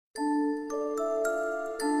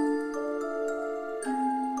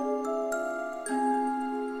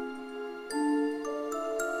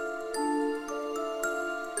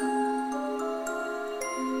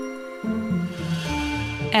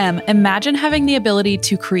Damn, imagine having the ability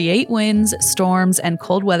to create winds, storms, and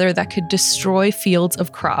cold weather that could destroy fields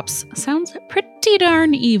of crops. Sounds pretty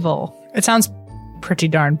darn evil. It sounds pretty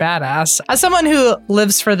darn badass. As someone who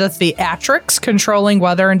lives for the theatrics, controlling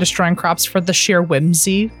weather and destroying crops for the sheer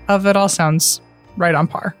whimsy of it all sounds right on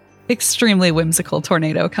par. Extremely whimsical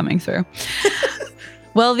tornado coming through.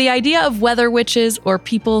 Well, the idea of weather witches or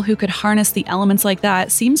people who could harness the elements like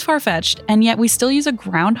that seems far-fetched, and yet we still use a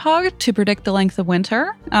groundhog to predict the length of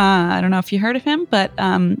winter. I don't know if you heard of him, but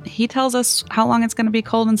he tells us how long it's going to be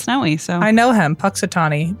cold and snowy. So I know him,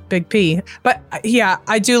 Puxatawny, Big P. But yeah,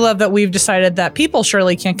 I do love that we've decided that people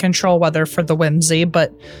surely can't control weather for the whimsy,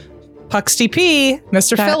 but Puxty P,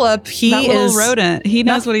 Mr. Phillip, he that little is rodent. He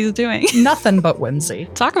knows what he's doing. Nothing but whimsy.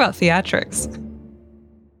 Talk about theatrics.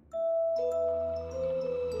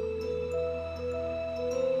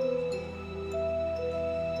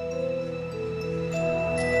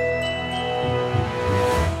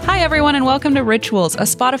 Hi, everyone, and welcome to Rituals, a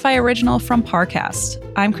Spotify original from Parcast.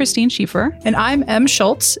 I'm Christine Schieffer. And I'm Em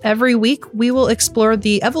Schultz. Every week, we will explore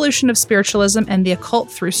the evolution of spiritualism and the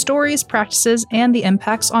occult through stories, practices, and the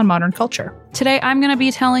impacts on modern culture. Today, I'm going to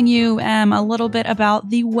be telling you a little bit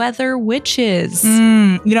about the weather witches.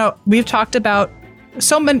 We've talked about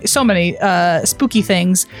so many spooky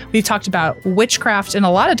things. We've talked about witchcraft in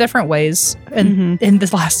a lot of different ways in the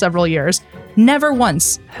last several years. Never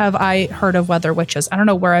once have I heard of weather witches. I don't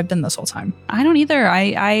know where I've been this whole time. I don't either.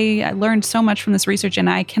 I learned so much from this research, and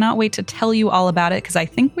I cannot wait to tell you all about it because I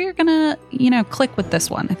think we're gonna, click with this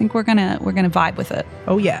one. I think we're gonna vibe with it.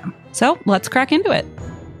 Oh yeah. So let's crack into it.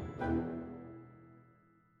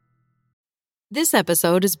 This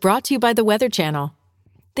episode is brought to you by the Weather Channel.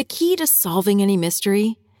 The key to solving any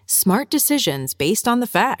mystery: smart decisions based on the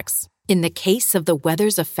facts. In the case of the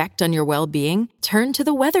weather's effect on your well-being, turn to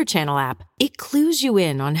the Weather Channel app. It clues you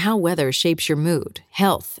in on how weather shapes your mood,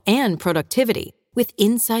 health, and productivity, with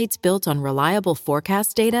insights built on reliable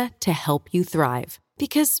forecast data to help you thrive.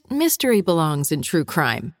 Because mystery belongs in true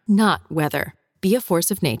crime, not weather. Be a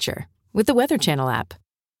force of nature with the Weather Channel app.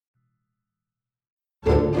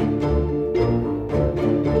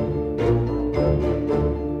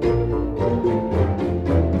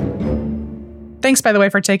 Thanks, by the way,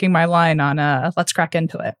 for taking my line on Let's Crack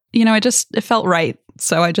Into It. It felt right,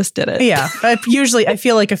 so I just did it. Yeah. I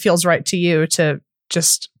feel like it feels right to you to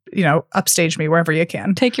just, upstage me wherever you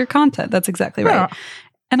can. Take your content. That's exactly right. Yeah.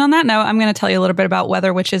 And on that note, I'm going to tell you a little bit about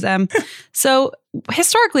weather witches. So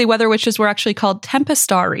historically, weather witches were actually called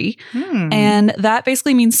tempestari. And that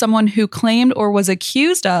basically means someone who claimed or was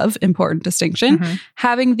accused of, important distinction,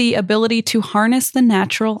 having the ability to harness the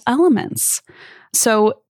natural elements.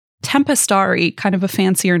 So tempestari, kind of a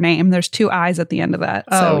fancier name. There's two I's at the end of that.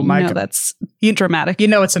 So God. That's dramatic.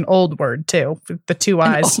 It's an old word too. The two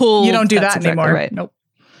I's. You don't do that exactly anymore. Right. Nope.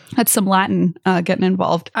 That's some Latin getting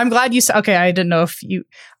involved. I'm glad you said, okay, I didn't know if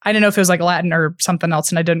it was like Latin or something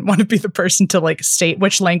else, and I didn't want to be the person to state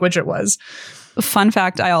which language it was. Fun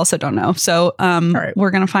fact, I also don't know. So right.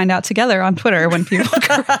 We're going to find out together on Twitter when people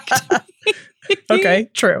correct me. Okay,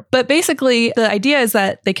 true. But basically, the idea is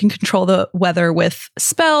that they can control the weather with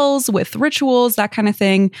spells, with rituals, that kind of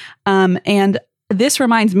thing. And this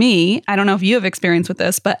reminds me, I don't know if you have experience with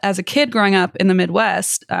this, but as a kid growing up in the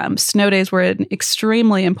Midwest, snow days were an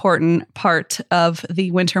extremely important part of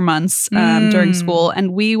the winter months during school.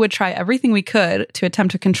 And we would try everything we could to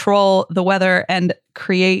attempt to control the weather and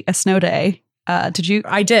create a snow day. Did you?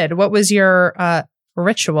 I did. What was your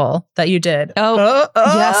ritual that you did?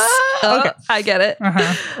 Yes. Okay. I get it.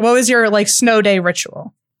 What was your snow day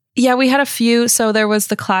ritual? Yeah, we had a few. So there was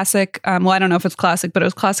the classic, I don't know if it's classic, but it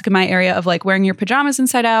was classic in my area of wearing your pajamas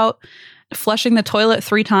inside out. Flushing the toilet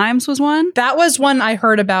 3 times was one. That was one I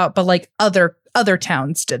heard about, but other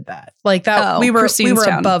towns did that. We were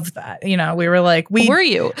above that. We were were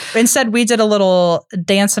you? Instead, we did a little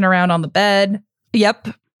dancing around on the bed.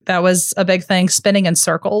 Yep. That was a big thing, spinning in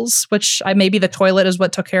circles, which maybe the toilet is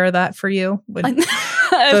what took care of that for you.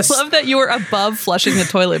 I love that you were above flushing the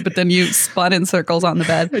toilet, but then you spun in circles on the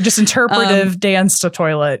bed. Just interpretive dance to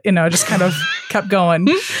toilet, just kind of kept going.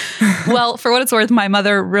 Well, for what it's worth, my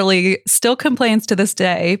mother really still complains to this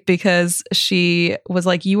day because she was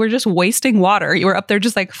like, you were just wasting water. You were up there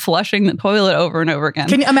just flushing the toilet over and over again.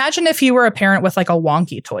 Can you imagine if you were a parent with a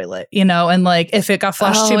wonky toilet, and if it got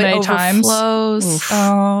flushed too many times?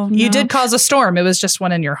 Oh, you did cause a storm. It was just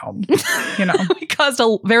one in your home. We caused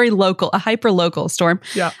a hyper-local storm.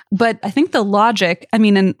 Yeah. But I think the logic,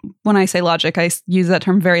 and when I say logic, I use that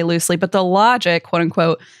term very loosely, but the logic, quote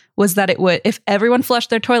unquote, was that it would, if everyone flushed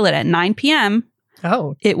their toilet at 9 p.m.,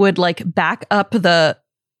 it would back up the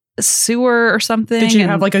sewer or something. Did you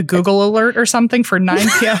have like a Google alert or something for 9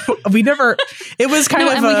 p.m.? We never, it was kind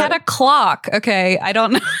of and we had a clock. Okay. I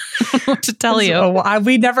don't know what to tell you.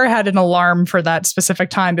 We never had an alarm for that specific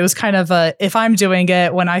time. It was kind of if I'm doing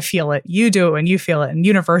it, when I feel it, you do it when you feel it. And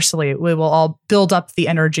universally, we will all build up the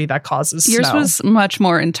energy that causes Yours snow. was much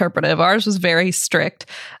more interpretive. Ours was very strict.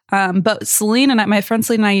 But Celine and I, my friend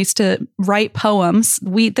Celine and I used to write poems.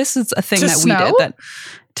 This is a thing to that snow? we did that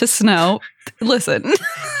to snow. Listen.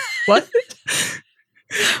 What?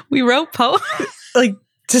 We wrote poems. Like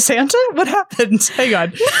to Santa? What happened? Hang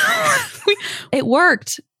on. It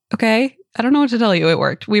worked. Okay. I don't know what to tell you. It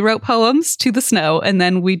worked. We wrote poems to the snow and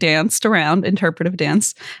then we danced around, interpretive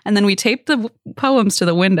dance. And then we taped the poems to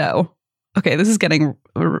the window. Okay. This is getting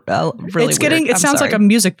really weird. It sounds like a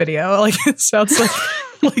music video. Like it sounds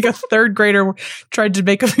like a third grader tried to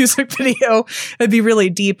make a music video. It'd be really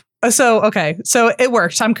deep. So it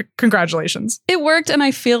worked. Congratulations. It worked. And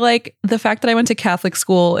I feel like the fact that I went to Catholic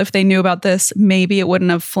school, if they knew about this, maybe it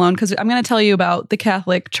wouldn't have flown. Because I'm going to tell you about the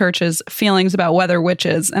Catholic Church's feelings about weather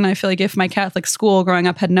witches. And I feel like if my Catholic school growing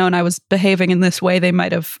up had known I was behaving in this way, they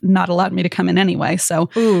might have not allowed me to come in anyway.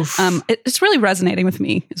 So it's really resonating with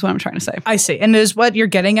me is what I'm trying to say. I see. And is what you're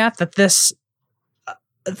getting at that this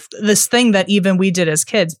thing that even we did as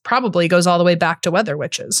kids probably goes all the way back to weather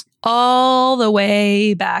witches. All the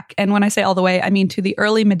way back. And when I say all the way, I mean to the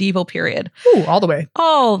early medieval period. Ooh, all the way.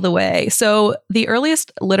 All the way. So the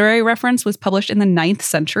earliest literary reference was published in the 9th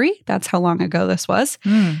century. That's how long ago this was.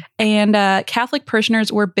 And Catholic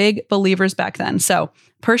parishioners were big believers back then. So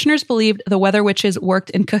parishioners believed the weather witches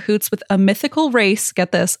worked in cahoots with a mythical race,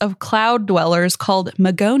 get this, of cloud dwellers called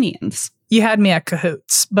Magonians. You had me at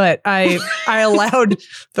cahoots, but I allowed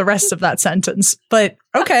the rest of that sentence. But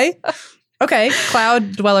okay.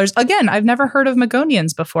 Cloud dwellers. Again, I've never heard of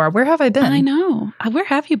Magonians before. Where have I been? I know. Where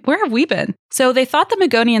have we been? So they thought the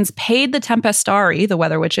Magonians paid the Tempestari, the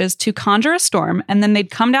weather witches, to conjure a storm, and then they'd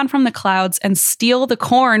come down from the clouds and steal the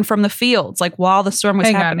corn from the fields, like while the storm was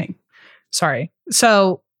happening. Sorry.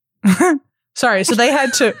 So they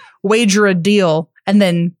had to wager a deal and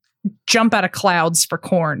then jump out of clouds for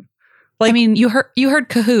corn. Like, I mean, you heard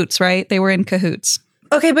cahoots, right? They were in cahoots.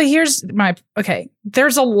 Okay, but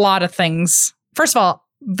there's a lot of things. First of all,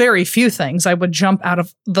 very few things I would jump out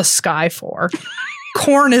of the sky for.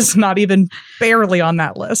 Corn is not even barely on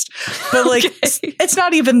that list. But it's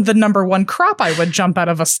not even the number one crop I would jump out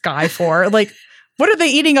of a sky for. Like, what are they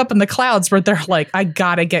eating up in the clouds where they're like, I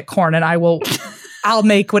gotta get corn and I'll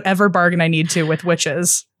make whatever bargain I need to with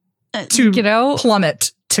witches to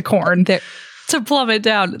plummet to corn. To plumb it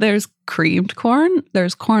down, there's creamed corn.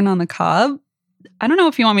 There's corn on the cob. I don't know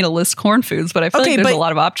if you want me to list corn foods, but I feel like there's a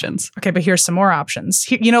lot of options. Okay, but here's some more options.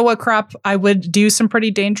 You know what crop I would do some pretty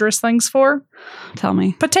dangerous things for? Tell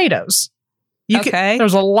me. Potatoes. Okay.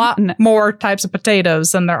 There's a lot more types of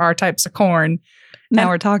potatoes than there are types of corn. Now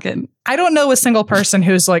we're talking. I don't know a single person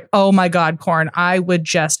who's like, oh my God, corn. I would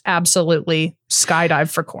just absolutely skydive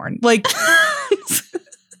for corn. Like,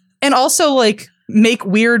 and also like make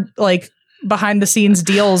weird, like, behind the scenes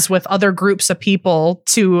deals with other groups of people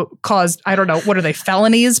to cause, I don't know, what are they,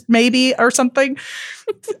 felonies maybe or something?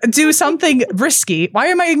 Do something risky. Why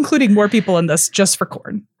am I including more people in this just for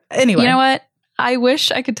corn? Anyway. You know what? I wish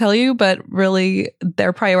I could tell you, but really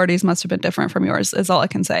their priorities must have been different from yours is all I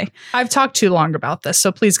can say. I've talked too long about this,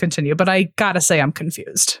 so please continue. But I gotta say I'm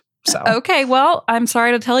confused. So okay, well, I'm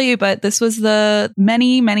sorry to tell you, but this was the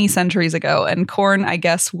many, many centuries ago. And corn, I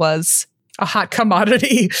guess, was a hot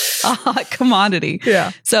commodity. A hot commodity.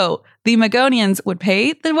 Yeah. So the Magonians would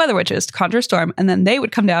pay the weather witches to conjure a storm, and then they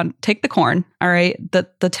would come down, take the corn. All right. The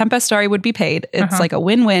Tempestari would be paid. It's like a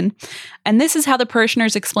win-win. And this is how the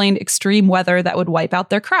parishioners explained extreme weather that would wipe out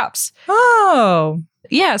their crops. Oh.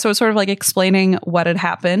 Yeah. So it's sort of like explaining what had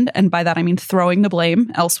happened. And by that, I mean throwing the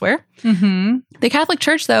blame elsewhere. Mm-hmm. The Catholic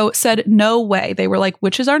Church, though, said no way. They were like,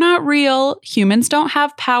 witches are not real. Humans don't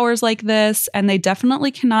have powers like this. And they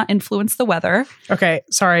definitely cannot influence the weather. Okay.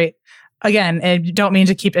 Sorry. Again, I don't mean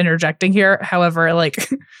to keep interjecting here. However, like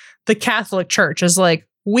the Catholic Church is like,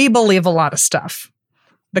 we believe a lot of stuff.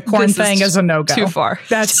 The corn thing is a no-go. Too far.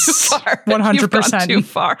 That's too far. 100%. You've gone too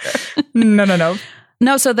far. No.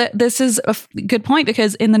 No, so this is a good point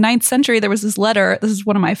because in the 9th century, there was this letter. This is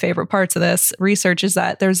one of my favorite parts of this research is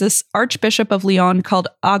that there's this Archbishop of Lyon called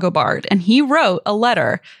Agobard, and he wrote a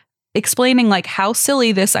letter explaining like how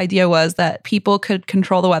silly this idea was that people could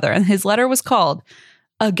control the weather. And his letter was called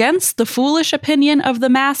against the foolish opinion of the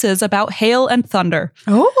masses about hail and thunder.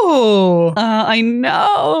 Oh. I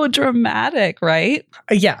know. Dramatic, right?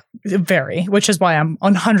 Yeah, very, which is why I'm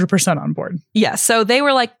 100% on board. Yeah, so they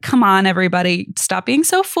were like, come on, everybody, stop being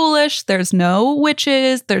so foolish. There's no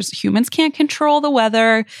witches. Humans can't control the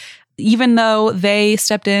weather. Even though they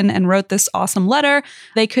stepped in and wrote this awesome letter,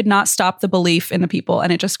 they could not stop the belief in the people.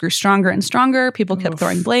 And it just grew stronger and stronger. People kept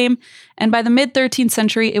throwing blame. And by the mid-13th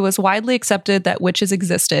century, it was widely accepted that witches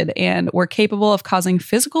existed and were capable of causing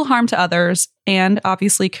physical harm to others and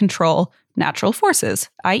obviously control natural forces,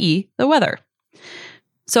 i.e. the weather.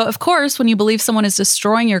 So, of course, when you believe someone is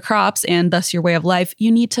destroying your crops and thus your way of life, you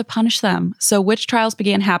need to punish them. So witch trials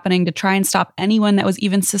began happening to try and stop anyone that was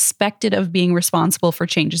even suspected of being responsible for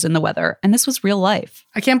changes in the weather. And this was real life.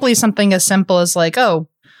 I can't believe something as simple as like, oh,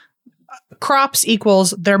 crops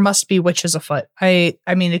equals there must be witches afoot. I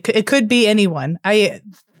mean, it could be anyone.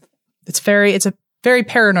 It's a very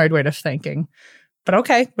paranoid way of thinking. But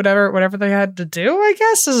okay, whatever they had to do, I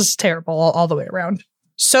guess, is terrible all the way around.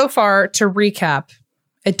 So far, to recap,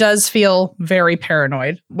 it does feel very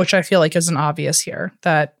paranoid, which I feel like isn't obvious here,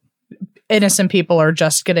 that innocent people are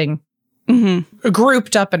just getting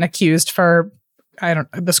grouped up and accused for,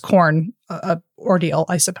 this corn ordeal,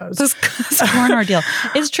 I suppose. This corn ordeal.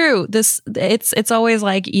 It's true. It's always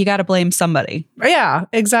like, you got to blame somebody. Yeah,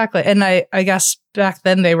 exactly. And I guess back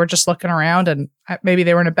then they were just looking around and maybe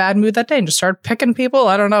they were in a bad mood that day and just started picking people.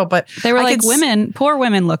 I don't know. But they were poor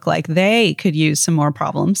women look like they could use some more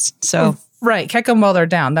problems. So... Right. Kick them while they're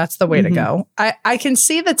down. That's the way to go. I can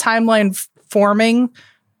see the timeline forming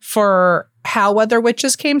for how weather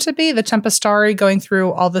witches came to be. The Tempestari going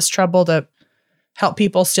through all this trouble to help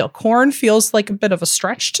people steal corn feels like a bit of a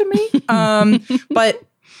stretch to me. But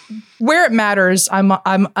where it matters,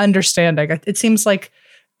 I'm understanding. It seems like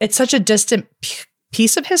it's such a distant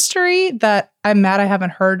piece of history that I'm mad I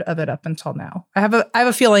haven't heard of it up until now. I have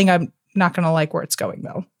a feeling I'm not going to like where it's going,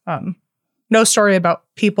 though. No story about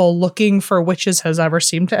people looking for witches has ever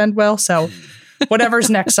seemed to end well. So whatever's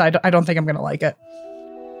next, I don't think I'm going to like it.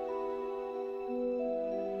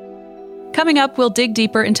 Coming up, we'll dig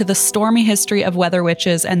deeper into the stormy history of weather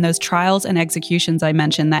witches and those trials and executions I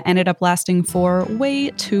mentioned that ended up lasting for way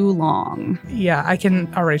too long. Yeah, I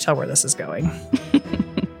can already tell where this is going.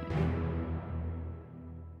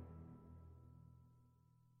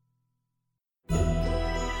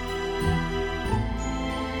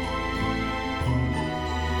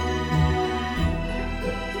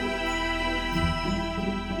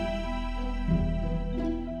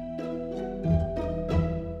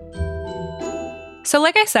 So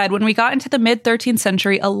like I said, when we got into the mid-13th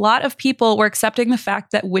century, a lot of people were accepting the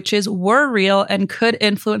fact that witches were real and could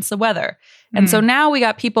influence the weather. And so now we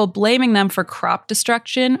got people blaming them for crop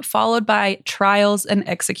destruction, followed by trials and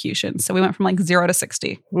executions. So we went from like 0 to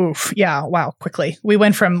 60. Oof. Yeah. Wow. Quickly. We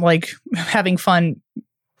went from like having fun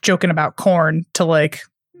joking about corn to like,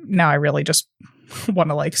 now I really just want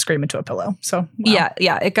to like scream into a pillow. So wow.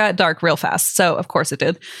 Yeah, it got dark real fast. So of course it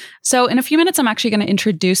did. So in a few minutes, I'm actually going to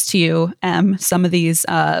introduce to you some of these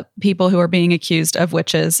people who are being accused of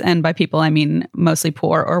witches. And by people, I mean mostly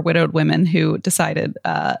poor or widowed women who decided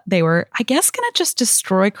they were, I guess, going to just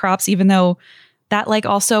destroy crops, even though that like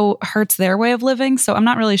also hurts their way of living. So I'm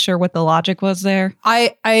not really sure what the logic was there.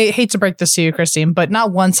 I hate to break this to you, Christine, but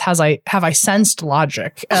not once have I sensed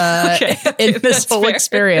logic in this whole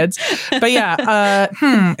experience. But yeah,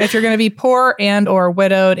 if you're going to be poor and or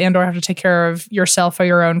widowed and or have to take care of yourself or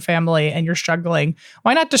your own family and you're struggling,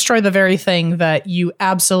 why not destroy the very thing that you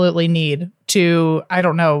absolutely need to, I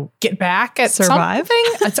don't know, get back at survive?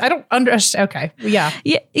 Something? I don't understand. Okay. Yeah.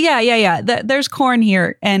 Yeah. There's corn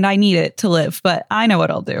here and I need it to live, but I know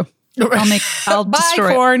what I'll do. I'll Bye,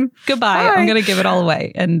 destroy corn. it. Goodbye. Bye. I'm going to give it all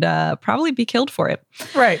away and probably be killed for it.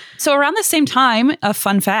 Right. So around the same time, a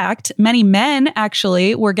fun fact, many men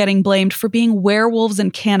actually were getting blamed for being werewolves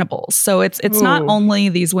and cannibals. So it's not only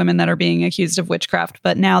these women that are being accused of witchcraft,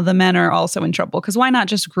 but now the men are also in trouble because why not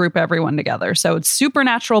just group everyone together? So it's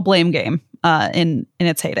supernatural blame game in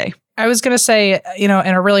its heyday. I was going to say, in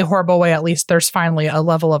a really horrible way, at least there's finally a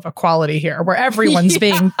level of equality here where everyone's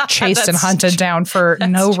being chased and hunted down for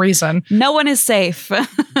no reason. No one is safe.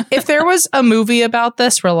 If there was a movie about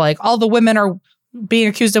this where like all the women are being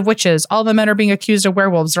accused of witches, all the men are being accused of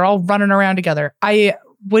werewolves, they're all running around together, it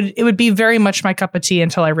would be very much my cup of tea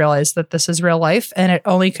until I realize that this is real life and it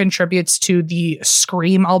only contributes to the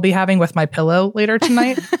scream I'll be having with my pillow later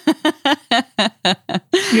tonight.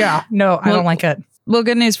 Yeah, no, I don't like it. Well,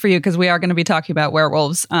 good news for you, because we are going to be talking about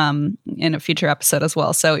werewolves in a future episode as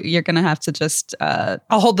well. So you're going to have to just...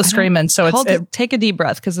 I'll hold the scream in. So take a deep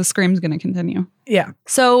breath, because the scream's going to continue. Yeah.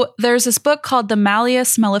 So there's this book called The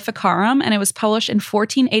Malleus Maleficarum, and it was published in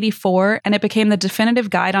 1484, and it became the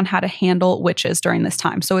definitive guide on how to handle witches during this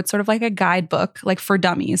time. So it's sort of like a guidebook, like for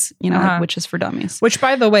dummies, like witches for dummies. Which,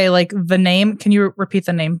 by the way, like the name, can you repeat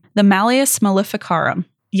the name? The Malleus Maleficarum.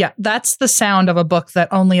 Yeah, that's the sound of a book that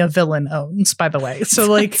only a villain owns, by the way. So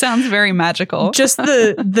like, it sounds very magical. Just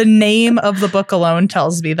the name of the book alone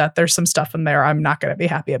tells me that there's some stuff in there I'm not going to be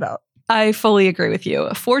happy about. I fully agree with you.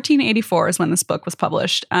 1484 is when this book was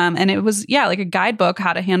published. And it was, like a guidebook,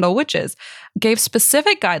 how to handle witches. Gave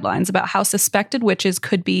specific guidelines about how suspected witches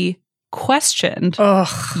could be questioned. Ugh.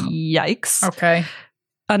 Yikes. Okay.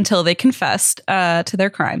 Until they confessed to their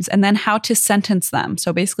crimes, and then how to sentence them.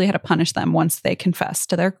 So basically how to punish them once they confess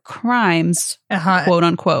to their crimes, quote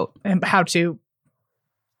unquote. And how to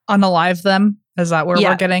unalive them. Is that where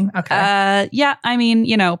we're getting? Okay. Yeah. I mean,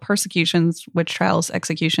 persecutions, witch trials,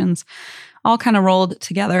 executions, all kind of rolled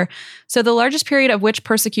together. So the largest period of witch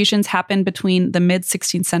persecutions happened between the mid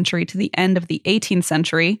 16th century to the end of the 18th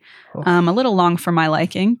century. A little long for my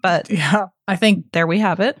liking, but yeah, I think there we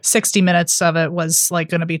have it. 60 minutes of it was like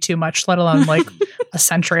going to be too much, let alone like a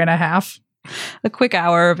century and a half. A quick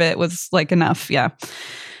hour of it was like enough. Yeah.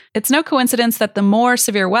 It's no coincidence that the more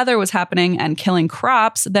severe weather was happening and killing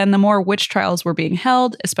crops, then the more witch trials were being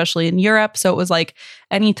held, especially in Europe. So it was like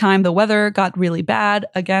anytime the weather got really bad,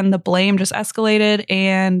 again, the blame just escalated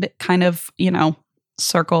and kind of,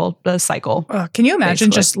 circled the cycle. Can you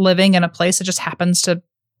imagine just living in a place that just happens to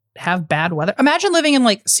have bad weather? Imagine living in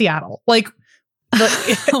like Seattle. Like,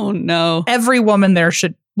 oh no. Every woman there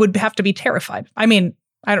would have to be terrified. I mean,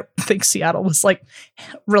 I don't think Seattle was like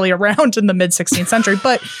really around in the mid 16th century,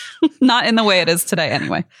 but not in the way it is today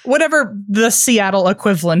anyway. Whatever the Seattle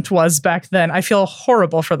equivalent was back then, I feel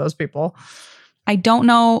horrible for those people. I don't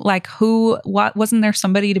know, like wasn't there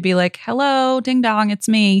somebody to be like, hello, ding dong, it's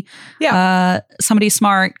me. Yeah. Somebody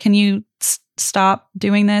smart. Can you stop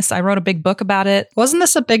doing this? I wrote a big book about it. Wasn't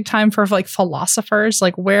this a big time for like philosophers?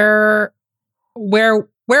 Like where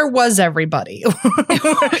was everybody?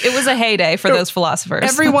 It was a heyday for those philosophers.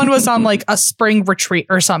 Everyone was on like a spring retreat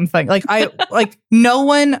or something. Like no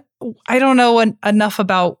one, I don't know enough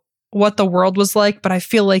about what the world was like, but I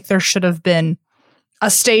feel like there should have been a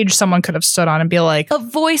stage someone could have stood on and be like, a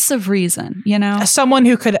voice of reason, someone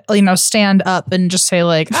who could, stand up and just say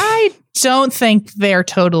like, I don't think they're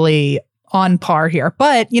totally on par here.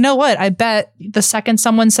 But you know what? I bet the second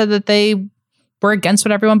someone said that they were against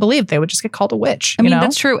what everyone believed, they would just get called a witch. I mean,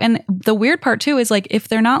 that's true. And the weird part too is like, if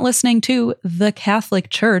they're not listening to the Catholic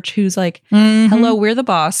Church, who's like, hello, we're the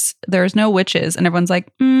boss, there's no witches. And everyone's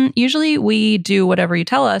like, usually we do whatever you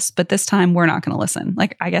tell us, but this time we're not going to listen.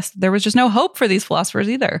 Like, I guess there was just no hope for these philosophers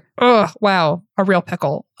either. Oh, wow. A real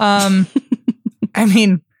pickle. I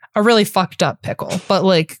mean, a really fucked up pickle, but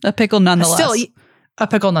like a pickle nonetheless. Still a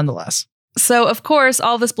pickle nonetheless. So, of course,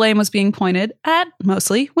 all this blame was being pointed at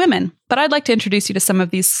mostly women. But I'd like to introduce you to some of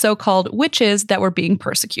these so-called witches that were being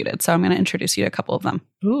persecuted. So I'm going to introduce you to a couple of them.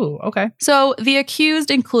 Ooh, okay. So the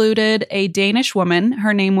accused included a Danish woman.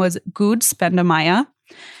 Her name was Gud Spendamaya.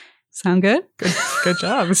 Sound good? Good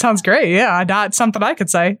job. It sounds great. Yeah, not something I could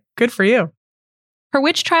say. Good for you. Her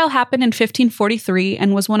witch trial happened in 1543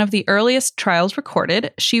 and was one of the earliest trials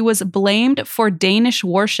recorded. She was blamed for Danish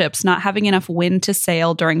warships not having enough wind to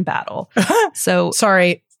sail during battle. So,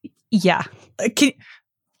 sorry. Yeah.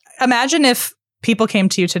 Imagine if people came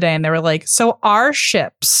to you today and they were like, so our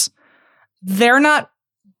ships, they're not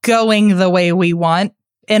going the way we want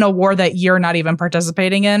in a war that you're not even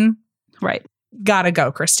participating in. Right. Gotta go,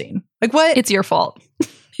 Christine. Like, what? It's your fault.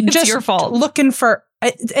 It's just your fault.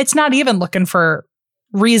 It's not even looking for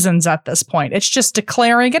reasons at this point. It's just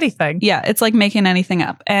declaring anything. Yeah, it's like making anything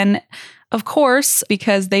up. And of course,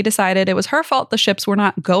 because they decided it was her fault the ships were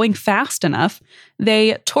not going fast enough,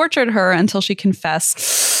 they tortured her until she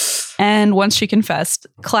confessed. And once she confessed,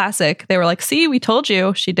 classic, they were like, see, we told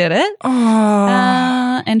you she did it.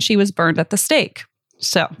 And she was burned at the stake.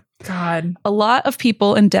 So, God. A lot of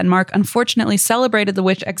people in Denmark unfortunately celebrated the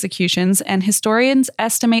witch executions, and historians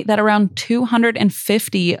estimate that around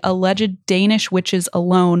 250 alleged Danish witches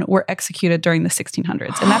alone were executed during the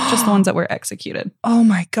 1600s. And that's just the ones that were executed. Oh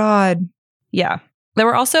my God. Yeah. There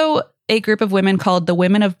were also a group of women called the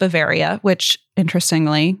Women of Bavaria, which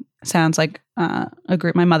interestingly sounds like a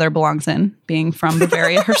group my mother belongs in, being from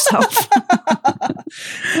Bavaria herself.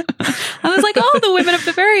 I was like, oh, the Women of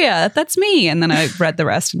Bavaria, that's me. And then I read the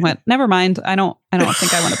rest and went, never mind. I don't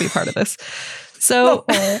think I want to be part of this. So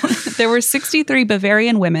there were 63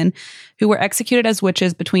 Bavarian women who were executed as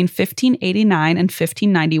witches between 1589 and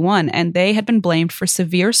 1591, and they had been blamed for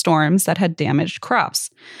severe storms that had damaged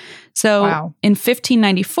crops. So in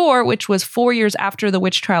 1594, which was 4 years after the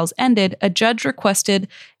witch trials ended, a judge requested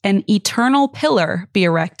an eternal pillar be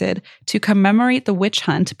erected to commemorate the witch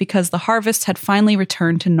hunt because the harvest had finally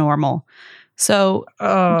returned to normal. So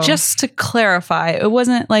just to clarify, it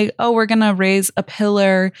wasn't like, oh, we're going to raise a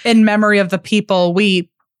pillar in memory of the people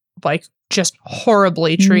we like just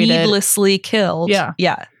horribly treated. Needlessly killed. Yeah.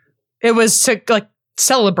 Yeah. It was to like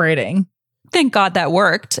celebrating. Thank God that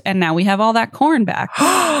worked. And now we have all that corn back.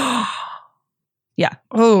 Yeah.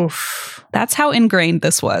 Oof. That's how ingrained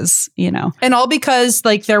this was, you know. And all because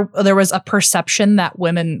like there was a perception that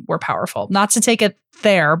women were powerful. Not to take it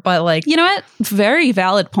there, but like, you know what? Very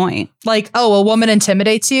valid point. Like, oh, a woman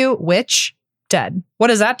intimidates you, witch, dead. What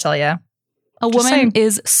does that tell you? A woman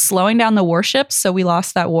is slowing down the warships, so we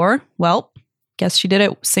lost that war. Well, guess she did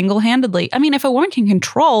it single-handedly. I mean, if a woman can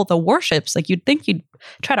control the warships, like you'd think you'd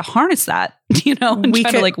try to harness that, you know, and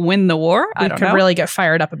try to like win the war. I don't know. We could really get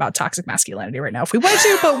fired up about toxic masculinity right now if we wanted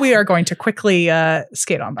to, but we are going to quickly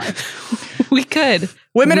skate on by. We could.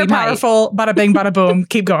 Women are powerful. Bada bing, bada boom.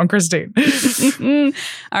 Keep going, Christine.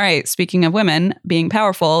 All right. Speaking of women being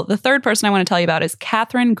powerful, the third person I want to tell you about is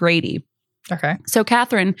Catherine Grady. Okay. So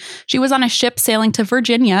Catherine, she was on a ship sailing to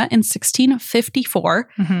Virginia in 1654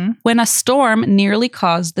 when a storm nearly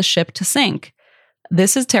caused the ship to sink.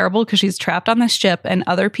 This is terrible because she's trapped on this ship and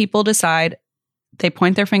other people decide, they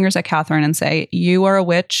point their fingers at Catherine and say, you are a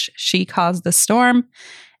witch. She caused the storm.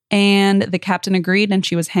 And the captain agreed and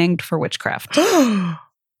she was hanged for witchcraft.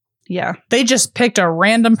 Yeah. They just picked a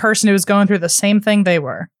random person who was going through the same thing they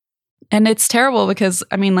were. And it's terrible because,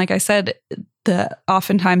 I mean, like I said,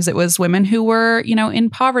 oftentimes it was women who were, you know, in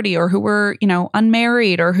poverty or who were, you know,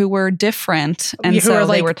 unmarried or who were different. And who so were,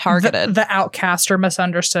 like, they were targeted. The outcast or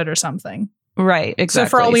misunderstood or something. Right, exactly. So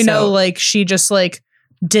for all we know, like, she just, like,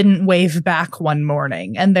 didn't wave back one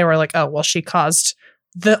morning. And they were like, oh, well, she caused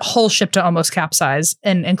the whole ship to almost capsize,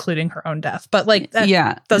 and including her own death. But, like,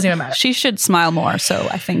 that doesn't even matter. She should smile more. So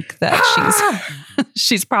I think that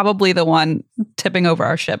she's probably the one tipping over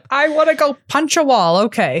our ship. I want to go punch a wall.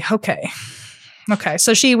 Okay.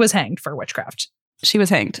 So she was hanged for witchcraft. She was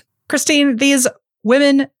hanged. Christine, these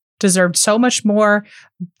women deserved so much more.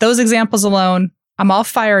 Those examples alone, I'm all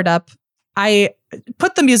fired up. I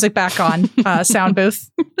put the music back on, sound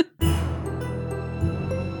booth.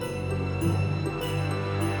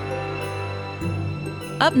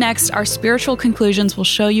 Up next, our spiritual conclusions will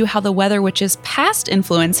show you how the Weather Witch's past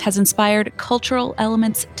influence has inspired cultural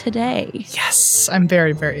elements today. Yes, I'm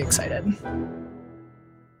very, very excited.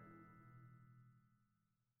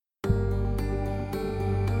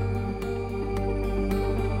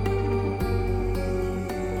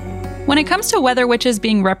 When it comes to weather witches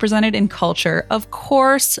being represented in culture, of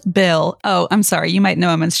course, Bill, I'm sorry, you might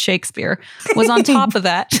know him as Shakespeare, was on top of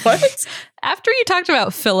that. What? After you talked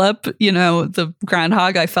about Philip, you know, the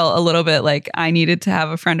groundhog, I felt a little bit like I needed to have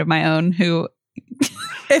a friend of my own who...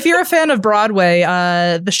 If you're a fan of Broadway,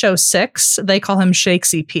 the show Six, they call him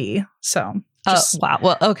Shakesy P. So, wow.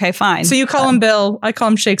 Well, okay, fine. So you call him Bill, I call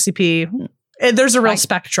him Shakesy P. There's a real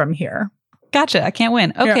spectrum here. Gotcha. I can't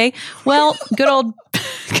win. Okay. Yeah. Well, good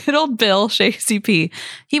old Bill Shakesy P.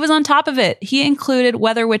 He was on top of it. He included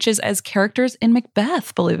weather witches as characters in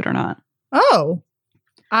Macbeth, believe it or not. Oh,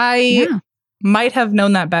 I might have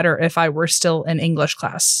known that better if I were still in English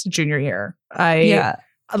class junior year.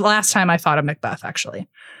 Last time I thought of Macbeth, actually.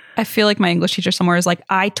 I feel like my English teacher somewhere is like,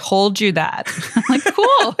 I told you that. I'm like,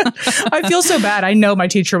 cool. I feel so bad. I know my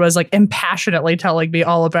teacher was like impassionately telling me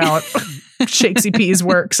all about Shakesy P's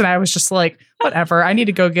works. And I was just like, whatever. I need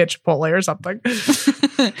to go get Chipotle or something.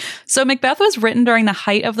 So Macbeth was written during the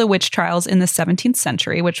height of the witch trials in the 17th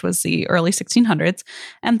century, which was the early 1600s.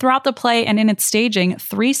 And throughout the play and in its staging,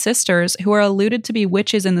 three sisters who are alluded to be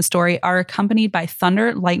witches in the story are accompanied by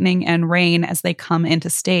thunder, lightning, and rain as they come into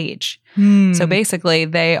stage. So basically,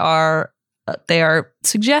 they are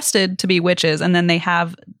suggested to be witches, and then they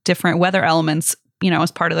have different weather elements, you know,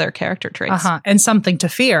 as part of their character traits. And something to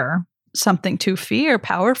fear. Something to fear,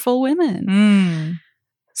 powerful women.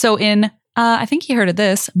 So in, I think you heard of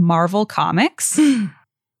this, Marvel Comics,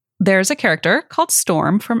 there's a character called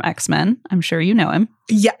Storm from X-Men. I'm sure you know him.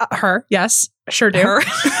 Yeah, her. Yes, sure do. Her.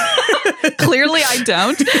 Clearly I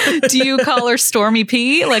don't. Do you call her Stormy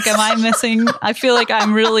P? Like, am I missing? I feel like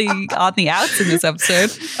I'm really on the outs in this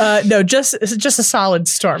episode. No, just a solid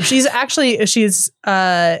Storm. She's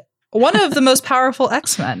one of the most powerful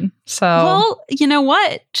X-Men. So, well, you know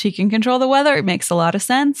what? She can control the weather. It makes a lot of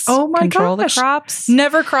sense. Oh my Control gosh. the crops.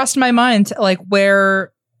 Never crossed my mind like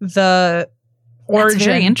where the origin. That's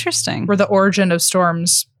very interesting. Where the origin of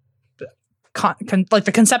storms, like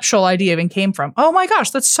the conceptual idea even came from. Oh my gosh,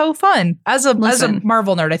 that's so fun. As a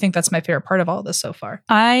Marvel nerd, I think that's my favorite part of all this so far.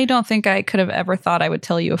 I don't think I could have ever thought I would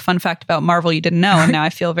tell you a fun fact about Marvel you didn't know, and now I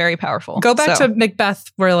feel very powerful. Go back to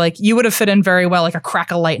Macbeth, where like you would have fit in very well. Like a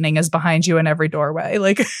crack of lightning is behind you in every doorway.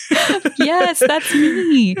 Like, yes, that's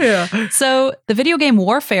me. Yeah. So the video game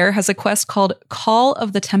Warfare has a quest called Call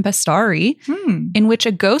of the Tempestari, in which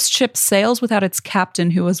a ghost ship sails without its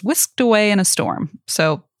captain, who was whisked away in a storm.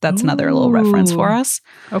 So that's another little reference for us.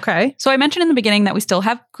 Okay. So I mentioned in the beginning that we still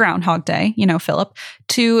have Groundhog Day, Philip,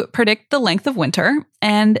 to predict the length of winter.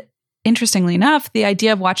 And interestingly enough, the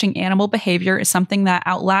idea of watching animal behavior is something that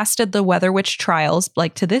outlasted the Weather Witch trials.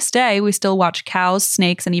 Like to this day, we still watch cows,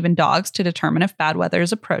 snakes, and even dogs to determine if bad weather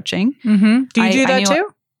is approaching. Mm-hmm. Do you do that too?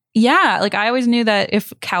 Yeah. Like I always knew that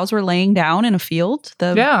if cows were laying down in a field,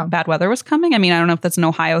 the bad weather was coming. I mean, I don't know if that's an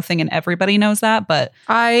Ohio thing and everybody knows that, but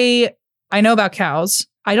I know about cows.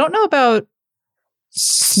 I don't know about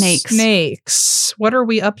snakes. What are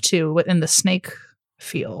we up to in the snake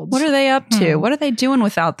fields? What are they up to? What are they doing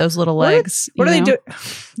without those little legs? What are they doing?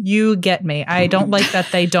 You get me. I don't like that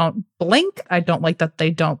they don't blink. I don't like that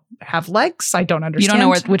they don't have legs. I don't understand. You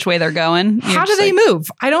don't know which way they're going? How do they move?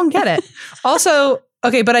 I don't get it. Also,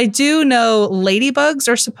 okay, but I do know ladybugs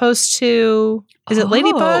are supposed to... Is it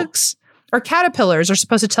ladybugs? Or caterpillars are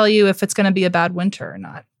supposed to tell you if it's going to be a bad winter or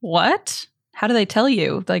not. What? How do they tell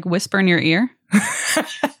you? Like whisper in your ear?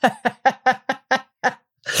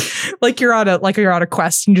 Like you're on a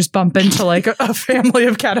quest and you just bump into like a family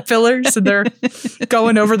of caterpillars and they're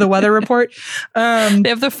going over the weather report. They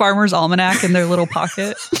have the Farmer's Almanac in their little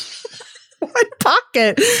pocket. What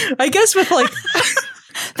pocket? I guess with like...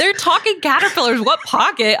 They're talking caterpillars. What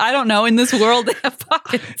pocket? I don't know. In this world, they have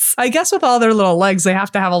pockets. I guess with all their little legs, they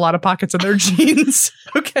have to have a lot of pockets in their jeans.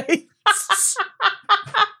 Okay.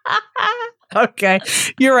 Okay.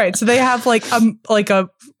 You're right. So they have like a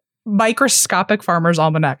microscopic Farmer's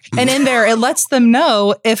Almanac. And in there, it lets them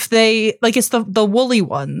know if they, like it's the woolly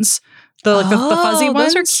ones, the fuzzy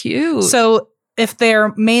ones. Those are cute. So if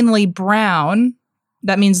they're mainly brown,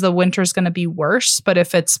 that means the winter's going to be worse. But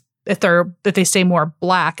if they stay more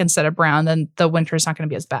black instead of brown, then the winter's not going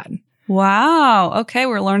to be as bad. Wow. Okay.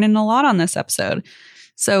 We're learning a lot on this episode.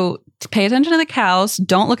 So pay attention to the cows.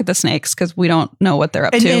 Don't look at the snakes because we don't know what they're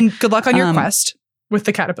up to. And good luck on your quest with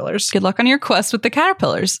the caterpillars. Good luck on your quest with the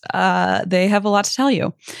caterpillars. They have a lot to tell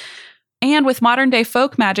you. And with modern day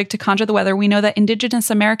folk magic to conjure the weather, we know that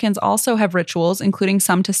Indigenous Americans also have rituals, including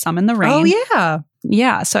some to summon the rain. Oh, yeah.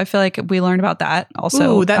 Yeah. So I feel like we learned about that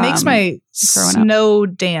also. Ooh, that makes my snow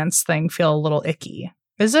dance thing feel a little icky.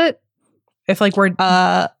 Is it? If like we're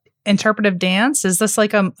interpretive dance, is this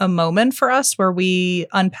like a moment for us where we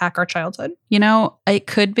unpack our childhood? It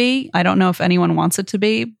could be. I don't know if anyone wants it to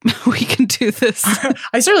be. We can do this.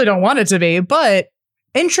 I certainly don't want it to be, but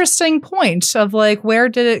interesting point of like, where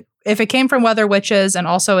did it, if it came from weather witches and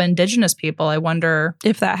also indigenous people, I wonder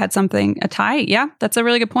if that had a tie. Yeah, that's a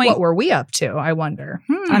really good point. What were we up to? I wonder.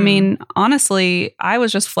 I mean, honestly, I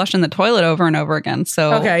was just flushing the toilet over and over again.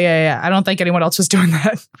 So okay, yeah. I don't think anyone else was doing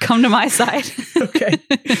that. Come to my side. Okay.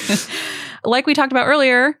 Like we talked about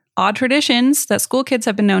earlier, odd traditions that school kids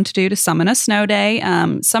have been known to do to summon a snow day.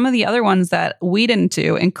 Some of the other ones that we didn't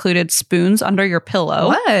do included spoons under your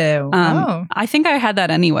pillow. Whoa. I think I had that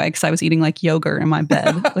anyway because I was eating like yogurt in my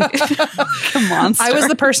bed. Like a monster. I was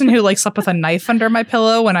the person who like slept with a knife under my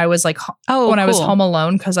pillow when I was like I was home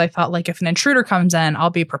alone because I thought like if an intruder comes in, I'll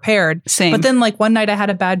be prepared. Same. But then like one night I had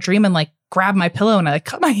a bad dream and like grabbed my pillow and I like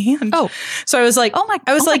cut my hand. Oh. So I was like,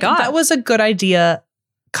 God. That was a good idea.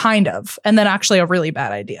 Kind of. And then actually a really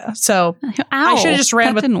bad idea. So I should have just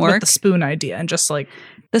ran with the spoon idea and just like...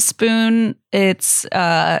 The spoon, it's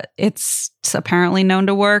apparently known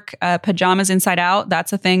to work. Pajamas inside out,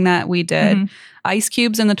 that's a thing that we did. Mm-hmm. Ice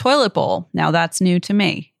cubes in the toilet bowl. Now that's new to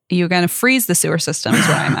me. You're going to freeze the sewer system is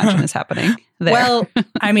what I imagine is happening there. Well,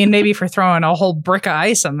 I mean, maybe for throwing a whole brick of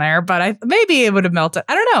ice in there, but maybe it would have melted.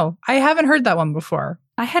 I don't know. I haven't heard that one before.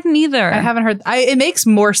 I hadn't either. I haven't heard. It makes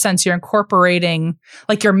more sense. You're incorporating,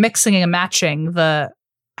 like you're mixing and matching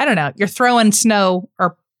you're throwing snow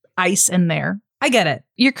or ice in there. I get it.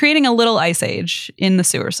 You're creating a little ice age in the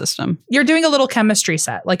sewer system. You're doing a little chemistry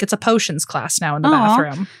set. Like it's a potions class now in the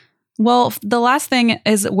bathroom. Well, the last thing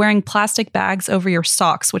is wearing plastic bags over your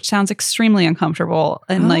socks, which sounds extremely uncomfortable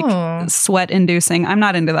and like sweat inducing. I'm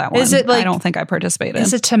not into that one. Is it like, I don't think I participated.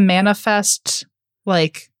 Is it to manifest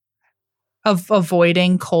like of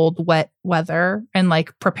avoiding cold, wet weather and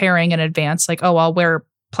like preparing in advance? Like, oh, I'll wear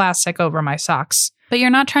plastic over my socks. But you're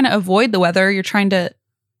not trying to avoid the weather. You're trying to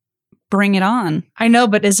Bring it on. I know,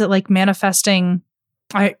 but is it like manifesting?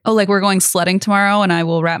 Like we're going sledding tomorrow and I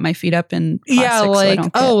will wrap my feet up in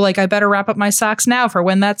plastic like I better wrap up my socks now for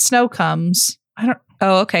when that snow comes. I don't.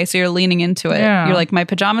 Oh, okay. So you're leaning into it. Yeah. You're like, my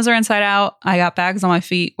pajamas are inside out. I got bags on my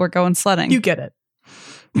feet. We're going sledding. You get it.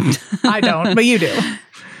 I don't, but you do.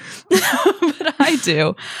 But I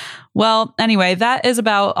do. Well, anyway, that is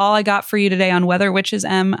about all I got for you today on Weather Witches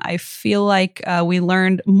M. I feel like we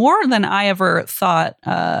learned more than I ever thought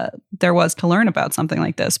there was to learn about something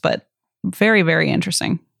like this, but very, very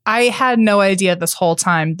interesting. I had no idea this whole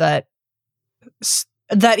time that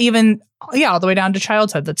even, all the way down to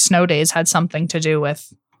childhood, that snow days had something to do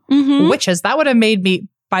with witches. That would have made me,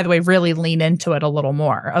 by the way, really lean into it a little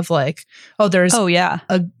more of like, there's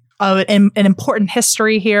an important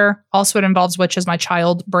history here. Also, it involves witches. My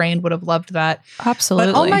child brain would have loved that.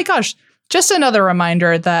 Absolutely. But, oh my gosh. Just another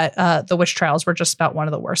reminder that the witch trials were just about one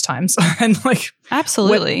of the worst times. And like,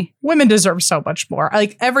 absolutely. Women deserve so much more.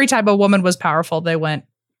 Like every time a woman was powerful, they went,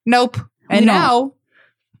 nope. And now,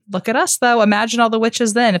 look at us though. Imagine all the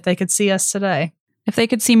witches then if they could see us today. If they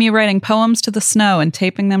could see me writing poems to the snow and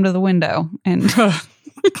taping them to the window and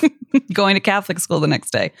going to Catholic school the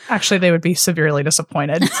next day. Actually, they would be severely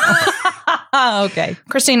disappointed. Okay.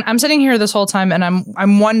 Christine, I'm sitting here this whole time and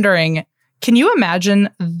I'm wondering, can you imagine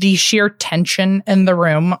the sheer tension in the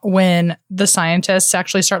room when the scientists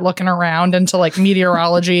actually start looking around into like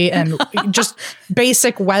meteorology and just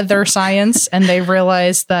basic weather science, and they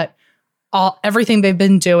realize that everything they've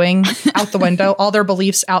been doing out the window, all their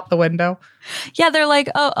beliefs out the window? Yeah, they're like,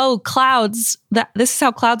 clouds. This is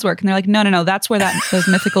how clouds work, and they're like, no, that's where those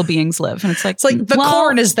mythical beings live. And it's like the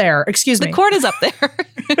corn is there. Excuse me, the corn is up there.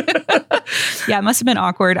 Yeah, it must have been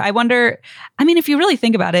awkward. I wonder. I mean, if you really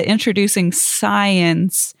think about it, introducing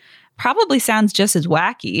science probably sounds just as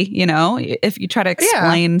wacky. You know, if you try to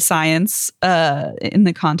explain science in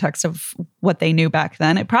the context of what they knew back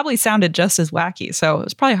then, it probably sounded just as wacky. So it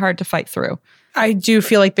was probably hard to fight through. I do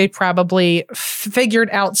feel like they probably figured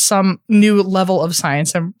out some new level of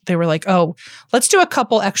science, and they were like, let's do a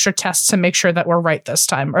couple extra tests to make sure that we're right this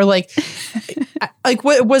time. Or like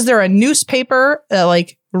was there a newspaper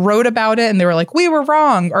that wrote about it and they were like, we were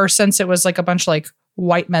wrong? Or since it was like a bunch of like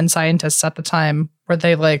white men scientists at the time, were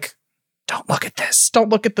they like, don't look at this. Don't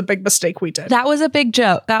look at the big mistake we did. That was a big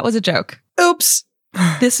joke. That was a joke. Oops.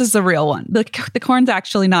 This is the real one. The corn's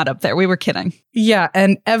actually not up there. We were kidding. Yeah.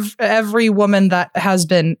 And every woman that has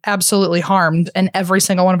been absolutely harmed in every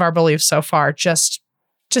single one of our beliefs so far, just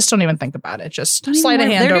don't even think about it. Just slide a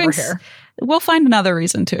hand over here. We'll find another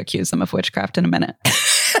reason to accuse them of witchcraft in a minute.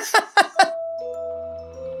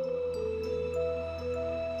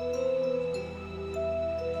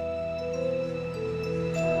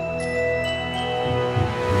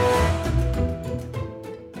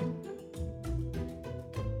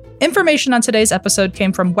 Information on today's episode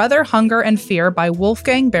came from Weather, Hunger, and Fear by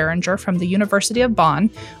Wolfgang Behringer from the University of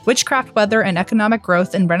Bonn, Witchcraft, Weather, and Economic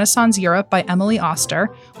Growth in Renaissance Europe by Emily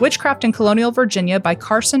Oster, Witchcraft in Colonial Virginia by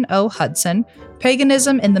Carson O. Hudson,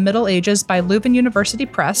 Paganism in the Middle Ages by Leuven University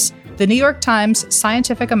Press, The New York Times,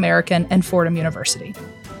 Scientific American, and Fordham University.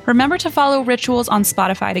 Remember to follow Rituals on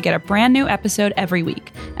Spotify to get a brand new episode every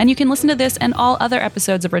week. And you can listen to this and all other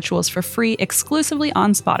episodes of Rituals for free exclusively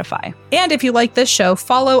on Spotify. And if you like this show,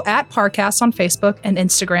 follow @Parcast on Facebook and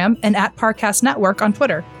Instagram and @Parcast Network on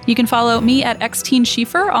Twitter. You can follow me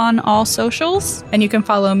 @XTeenSchiefer on all socials. And you can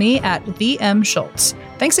follow me @TheMSchultz.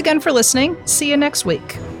 Thanks again for listening. See you next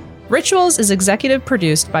week. Rituals is executive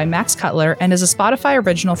produced by Max Cutler and is a Spotify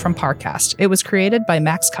original from Parcast. It was created by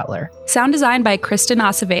Max Cutler. Sound design by Kristen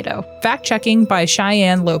Acevedo. Fact-checking by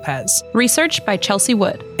Cheyenne Lopez. Research by Chelsea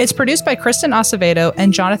Wood. It's produced by Kristen Acevedo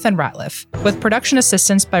and Jonathan Ratliff, with production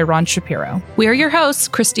assistance by Ron Shapiro. We're your hosts,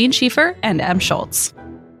 Christine Schiefer and M. Schultz.